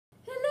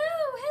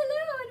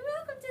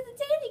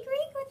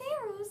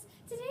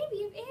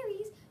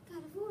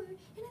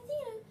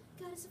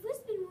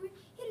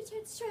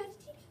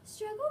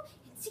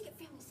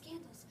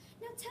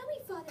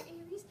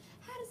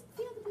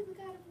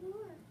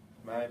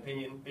my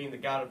opinion, being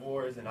the god of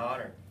war is an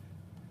honor.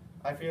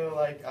 I feel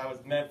like I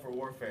was meant for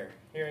warfare.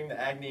 Hearing the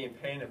agony and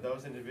pain of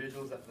those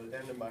individuals at the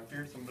end of my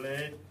fearsome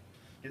blade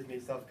gives me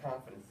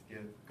self-confidence to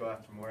go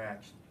after more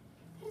action.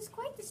 That is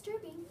quite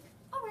disturbing.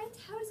 All right,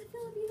 how does it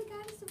feel to be the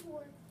goddess of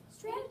war?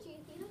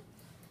 Strategy, Athena.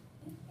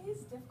 It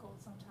is difficult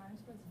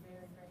sometimes, but it's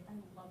very great. I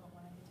love it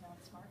when I get to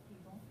outsmart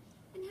people.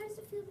 And how does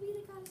it feel to be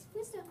the goddess of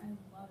wisdom? I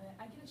love it.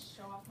 I get to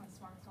show off my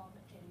smarts to all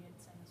the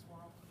idiots in this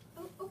world.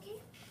 Oh, okay.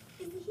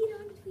 Is the heat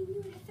on between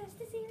you and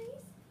Hephaestus,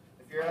 Ares?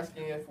 If you're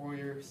asking if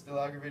we're still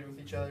aggravated with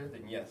each other,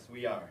 then yes,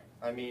 we are.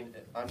 I mean,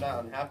 I'm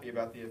not unhappy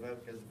about the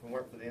event because if it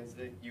weren't for the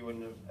incident, you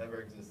wouldn't have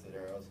ever existed,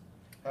 Eros.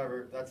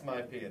 However, that's my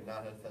opinion,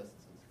 not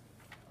Hephaestus's.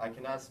 I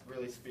cannot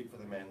really speak for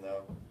the man,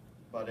 though.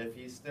 But if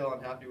he's still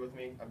unhappy with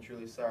me, I'm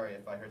truly sorry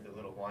if I hurt the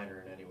little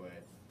whiner in any way.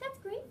 That's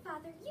great,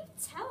 Father. You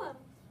tell him.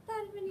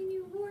 Thought of any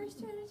new war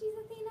strategies,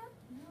 Athena?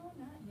 No,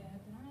 not yet,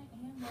 but I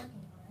am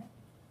working on it.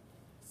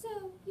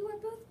 So, you are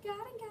both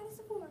god and goddess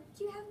of war.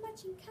 Do you have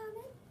much in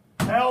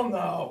common? Hell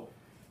no!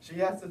 She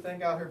has to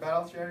think out her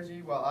battle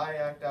strategy while I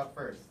act out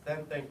first,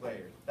 then think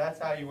later. That's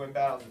how you win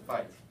battles and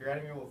fights. Your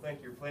enemy will think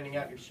you're planning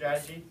out your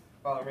strategy,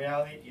 while in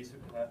reality, you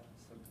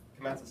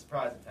commence a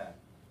surprise attack.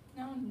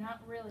 No,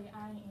 not really.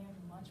 I am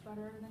much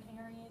better than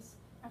Ares.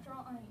 After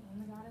all, I am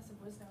the goddess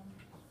of wisdom.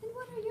 And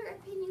what are your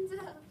opinions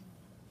of love?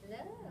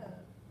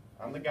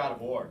 I'm the god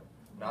of war,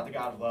 not the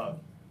god of love.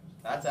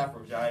 That's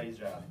Aphrodite's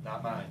job,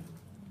 not mine.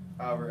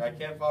 However, I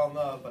can't fall in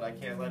love, but I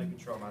can't let it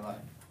control my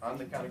life. I'm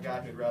the kind of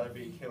guy who'd rather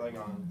be killing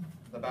on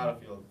the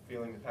battlefield,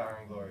 feeling the power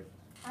and glory.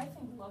 I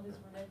think love is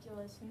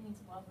ridiculous. Who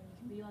needs love when you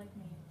can be like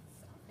me?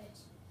 Selfish.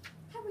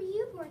 How were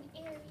you born,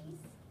 Ares?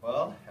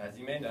 Well, as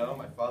you may know,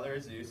 my father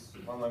is Zeus,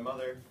 while my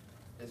mother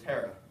is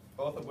Hera,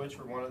 both of which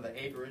were one of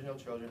the 8 original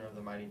children of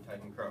the mighty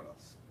Titan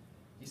Kronos.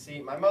 You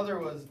see, my mother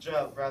was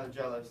rather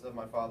jealous of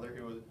my father,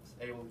 who was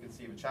able to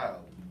conceive a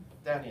child,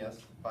 Danaus,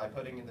 by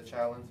putting the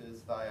child into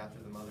his thigh after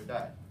the mother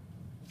died.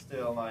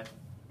 Still, my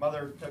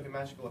mother took a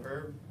magical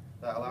herb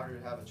that allowed her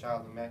to have a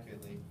child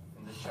immaculately,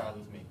 and this child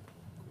was me.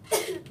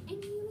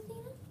 And you,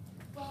 Athena?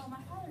 Well,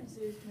 my father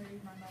Zeus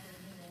married my mother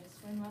Metis.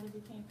 When mother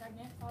became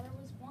pregnant, father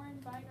was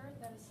warned by Earth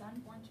that a son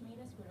born to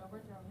Metis would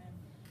overthrow him.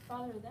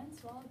 Father then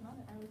swallowed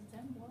mother. I was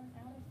then born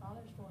out of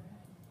father's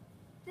forehead.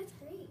 That's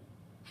great.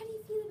 How do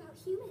you feel about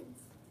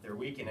humans? They're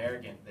weak and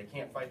arrogant. They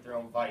can't fight their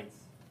own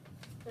fights.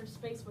 They're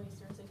space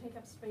wasters. They take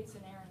up space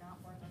and air and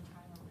not worth their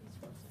time or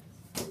resources.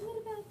 And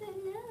what about that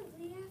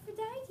lovely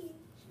Aphrodite?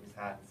 She's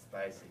hot and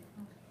spicy.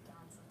 Oh my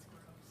God, that's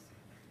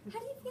gross.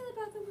 How do you feel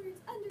about the words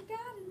under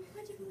God and the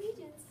Pledge of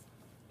Allegiance?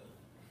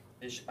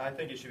 I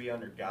think it should be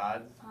under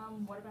gods.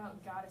 What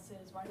about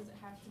goddesses? Why does it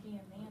have to be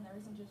a man? There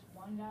isn't just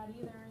one god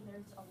either.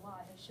 There's a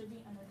lot. It should be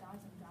under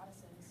gods and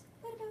goddesses.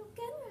 What about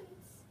gun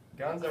rights?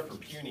 Guns are for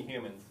puny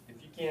humans.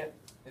 If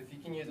you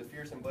can use a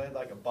fearsome blade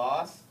like a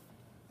boss,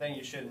 then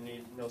you shouldn't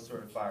need no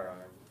sort of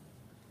firearm.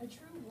 A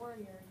true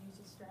warrior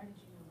uses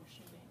strategy over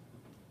shooting.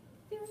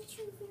 Very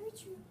true, very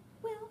true.